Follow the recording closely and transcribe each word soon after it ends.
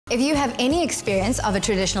If you have any experience of a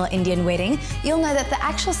traditional Indian wedding, you'll know that the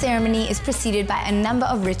actual ceremony is preceded by a number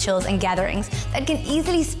of rituals and gatherings that can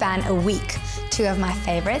easily span a week. Two of my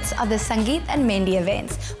favorites are the Sangeet and Mehndi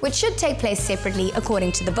events, which should take place separately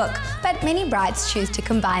according to the book, but many brides choose to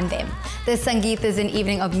combine them. The Sangeet is an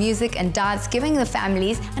evening of music and dance, giving the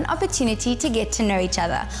families an opportunity to get to know each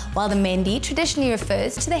other, while the Mehndi traditionally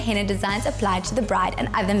refers to the henna designs applied to the bride and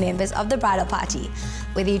other members of the bridal party.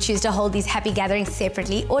 Whether you choose to hold these happy gatherings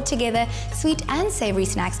separately or together, sweet and savoury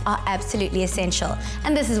snacks are absolutely essential.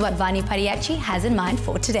 And this is what Vanie Padayachee has in mind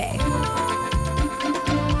for today.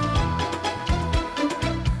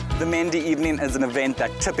 The Mehndi evening is an event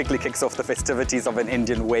that typically kicks off the festivities of an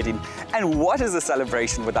Indian wedding. And what is a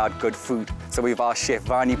celebration without good food? So we've asked Chef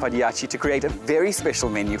Vanie Padayachee to create a very special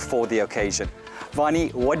menu for the occasion.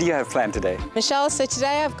 Vanie, what do you have planned today? Michelle, so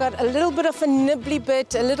today I've got a little bit of a nibbly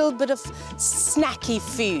bit, a little bit of snacky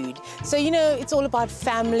food. So, you know, it's all about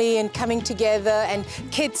family and coming together and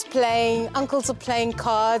kids playing, uncles are playing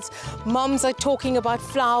cards, moms are talking about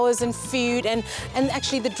flowers and food and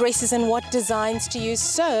actually the dresses and what designs to use.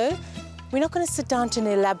 So we're not going to sit down to an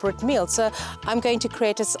elaborate meal. So I'm going to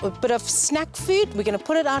create a bit of snack food. We're going to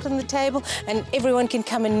put it out on the table and everyone can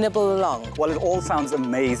come and nibble along. Well, it all sounds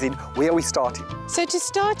amazing. Where are we starting? So to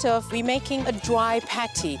start off, we're making a dry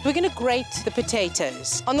patty. We're going to grate the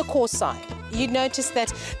potatoes on the coarse side. You notice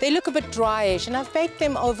that they look a bit dryish, and I've baked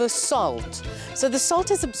them over salt. So the salt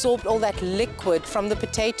has absorbed all that liquid from the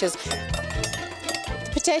potatoes.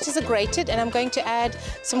 Potatoes are grated, and I'm going to add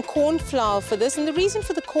some corn flour for this, and the reason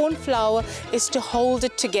for the corn flour is to hold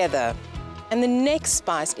it together. And the next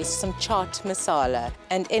spice is some chaat masala,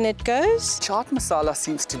 and in it goes... Chaat masala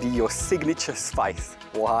seems to be your signature spice.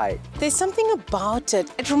 Why? There's something about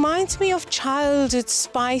it. It reminds me of childhood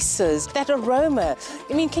spices, that aroma.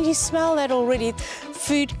 I mean, can you smell that already?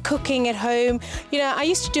 Food cooking at home. You know, I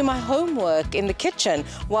used to do my homework in the kitchen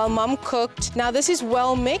while Mum cooked. Now this is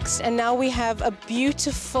well mixed, and now we have a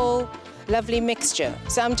beautiful, lovely mixture.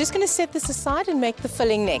 So I'm just going to set this aside and make the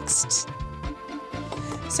filling next.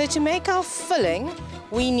 So to make our filling,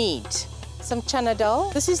 we need some chana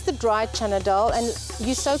dal. This is the dried chana dal, and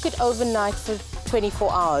you soak it overnight for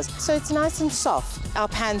 24 hours. So it's nice and soft. Our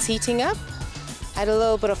pan's heating up. Add a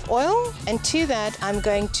little bit of oil, and to that I'm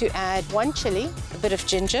going to add 1 chili, a bit of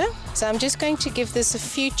ginger. So I'm just going to give this a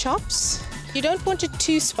few chops. You don't want it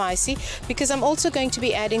too spicy because I'm also going to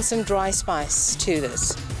be adding some dry spice to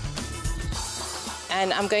this.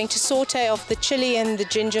 And I'm going to saute off the chili and the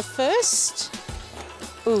ginger first.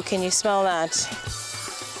 Ooh, can you smell that?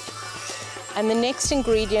 And the next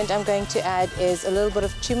ingredient I'm going to add is a little bit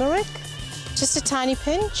of turmeric, just a tiny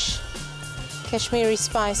pinch, Kashmiri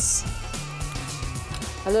spice,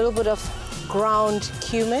 a little bit of ground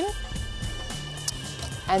cumin,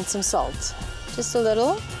 and some salt, just a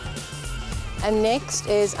little. And next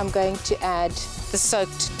is I'm going to add the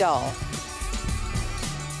soaked dal.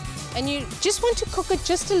 And you just want to cook it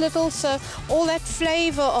just a little so all that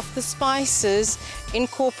flavor of the spices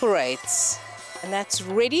incorporates. And that's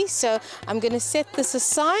ready, so I'm going to set this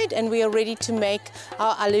aside and we are ready to make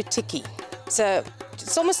our aloo tikki. So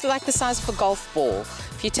it's almost like the size of a golf ball.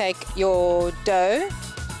 If you take your dough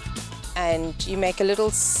and you make a little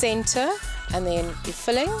center and then you're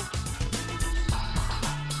filling,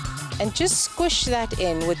 and just squish that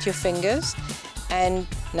in with your fingers, and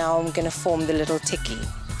now I'm going to form the little tikki.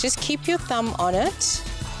 Just keep your thumb on it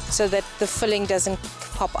so that the filling doesn't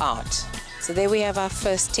pop out. So there we have our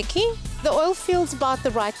first tikki. The oil feels about the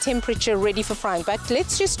right temperature, ready for frying, but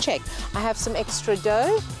let's just check. I have some extra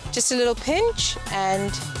dough, just a little pinch,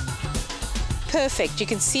 and perfect. You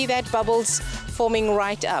can see that bubbles forming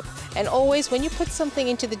right up. And always, when you put something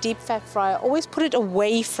into the deep fat fryer, always put it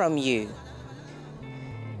away from you.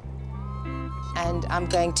 And I'm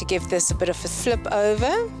going to give this a bit of a flip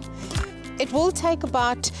over. It will take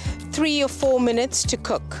about 3 or 4 minutes to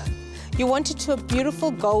cook. You want it to a beautiful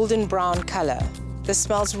golden brown color. This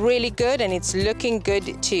smells really good and it's looking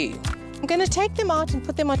good too. I'm going to take them out and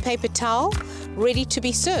put them on paper towel, ready to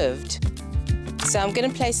be served. So I'm going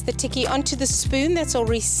to place the tikki onto the spoon that's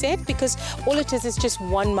already set because all it is just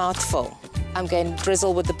one mouthful. I'm going to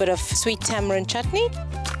drizzle with a bit of sweet tamarind chutney.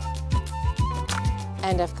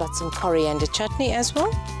 And I've got some coriander chutney as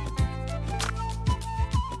well.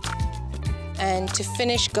 And to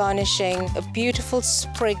finish garnishing, a beautiful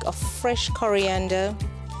sprig of fresh coriander.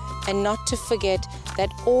 And not to forget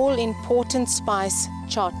that all-important spice,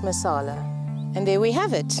 chaat masala. And there we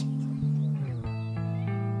have it.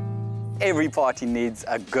 Every party needs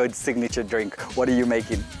a good signature drink. What are you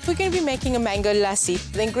making? We're going to be making a mango lassi.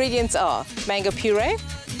 The ingredients are mango puree,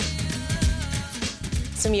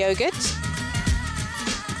 some yogurt,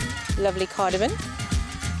 lovely cardamom,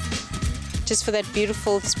 just for that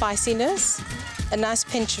beautiful spiciness. A nice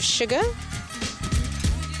pinch of sugar,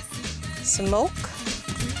 some milk,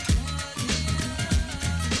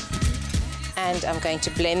 and I'm going to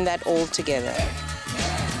blend that all together.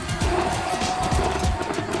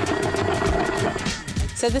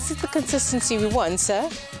 So this is the consistency we want, so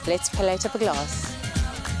let's palate up a glass.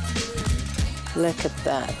 Look at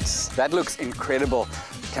that. That looks incredible.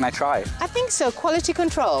 Can I try? I think so. Quality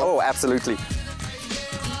control. Oh, absolutely.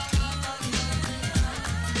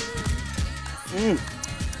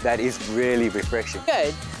 That is really refreshing.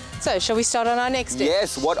 Good. So, shall we start on our next dish?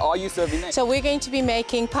 Yes, what are you serving next? So we're going to be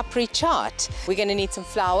making papdi chaat. We're going to need some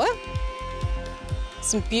flour,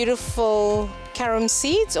 some beautiful carom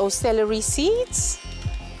seeds or celery seeds,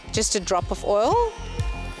 just a drop of oil,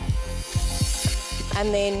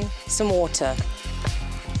 and then some water.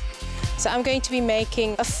 So I'm going to be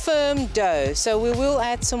making a firm dough. So we will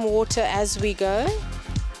add some water as we go.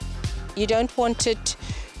 You don't want it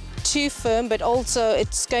too firm, but also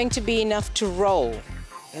it's going to be enough to roll.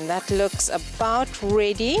 And that looks about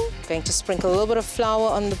ready. I'm going to sprinkle a little bit of flour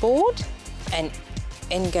on the board, and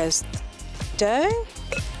in goes dough.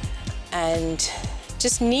 And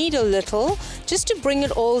just knead a little, just to bring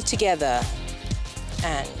it all together.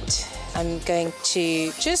 And I'm going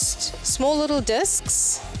to just small little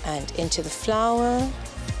discs and into the flour.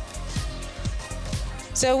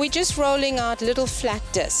 So we're just rolling out little flat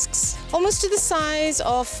discs, almost to the size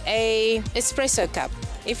of an espresso cup.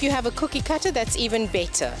 If you have a cookie cutter, that's even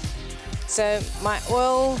better. So my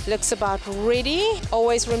oil looks about ready.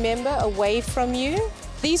 Always remember, away from you.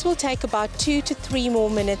 These will take about 2 to 3 more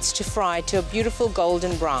minutes to fry to a beautiful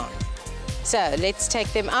golden brown. So let's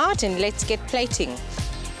take them out and let's get plating.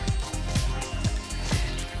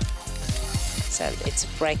 So let's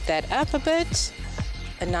break that up a bit.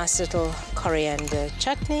 A nice little coriander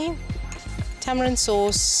chutney, tamarind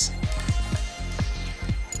sauce.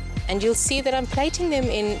 And you'll see that I'm plating them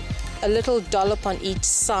in a little dollop on each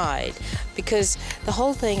side, because the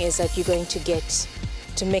whole thing is that you're going to get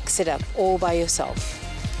to mix it up all by yourself.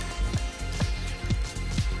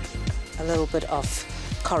 A little bit of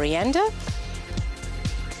coriander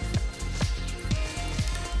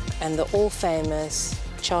and the all-famous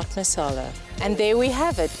chaat masala. And there we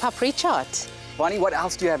have it, papdi chaat. Vanie, what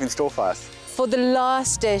else do you have in store for us? For the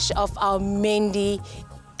last dish of our Mehndi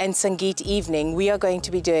and Sangeet evening, we are going to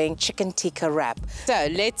be doing chicken tikka wrap. So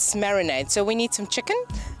let's marinate. So we need some chicken.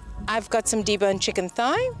 I've got some deboned chicken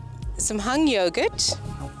thigh, some hung yogurt.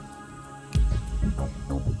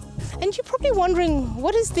 And you're probably wondering,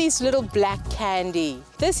 what is this little black candy?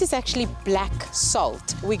 This is actually black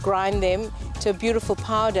salt. We grind them to a beautiful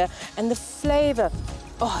powder, and the flavor,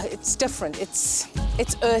 oh, it's different. It's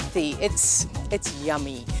earthy, it's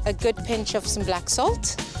yummy. A good pinch of some black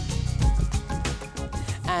salt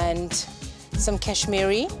and some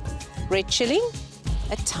Kashmiri red chili,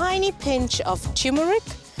 a tiny pinch of turmeric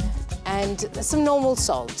and some normal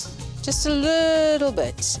salt, just a little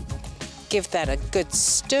bit. Give that a good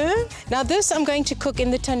stir. Now this I'm going to cook in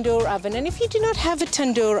the tandoor oven, and if you do not have a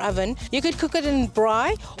tandoor oven, you could cook it in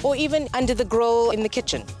braai or even under the grill in the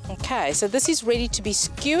kitchen. Okay, so this is ready to be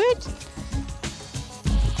skewered.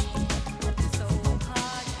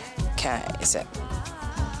 Okay, so,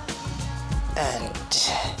 and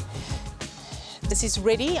this is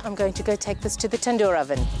ready. I'm going to go take this to the tandoor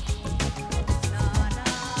oven.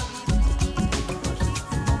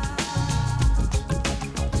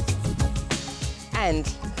 And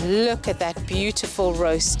look at that beautiful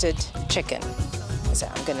roasted chicken. So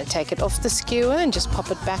I'm going to take it off the skewer and just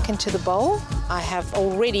pop it back into the bowl. I have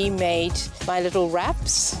already made my little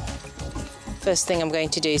wraps. First thing I'm going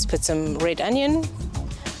to do is put some red onion,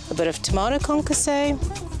 a bit of tomato concasse,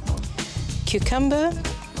 cucumber.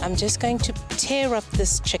 I'm just going to tear up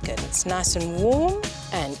this chicken. It's nice and warm,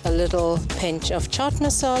 and a little pinch of chaat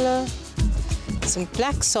masala, some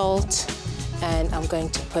black salt, and I'm going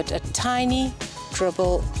to put a tiny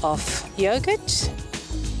dribble of yogurt.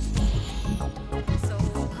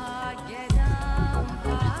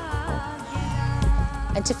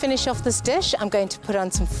 And to finish off this dish, I'm going to put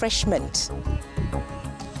on some fresh mint.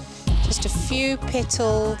 Just a few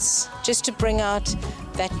petals, just to bring out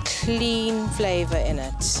that clean flavor in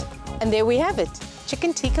it. And there we have it,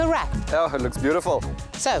 chicken tikka wrap. Oh, it looks beautiful.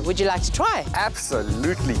 So, would you like to try?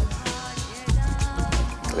 Absolutely.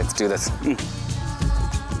 Let's do this.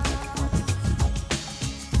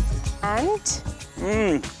 And?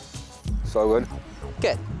 So good.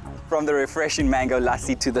 Good. From the refreshing mango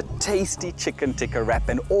lassi to the tasty chicken tikka wrap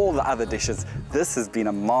and all the other dishes, this has been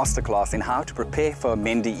a masterclass in how to prepare for a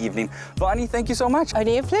Mehndi evening. Vanie, thank you so much.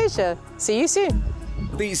 Only a pleasure. See you soon.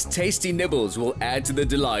 These tasty nibbles will add to the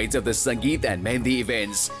delight of the Sangeet and Mehndi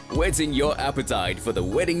events, whetting your appetite for the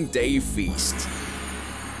wedding day feast.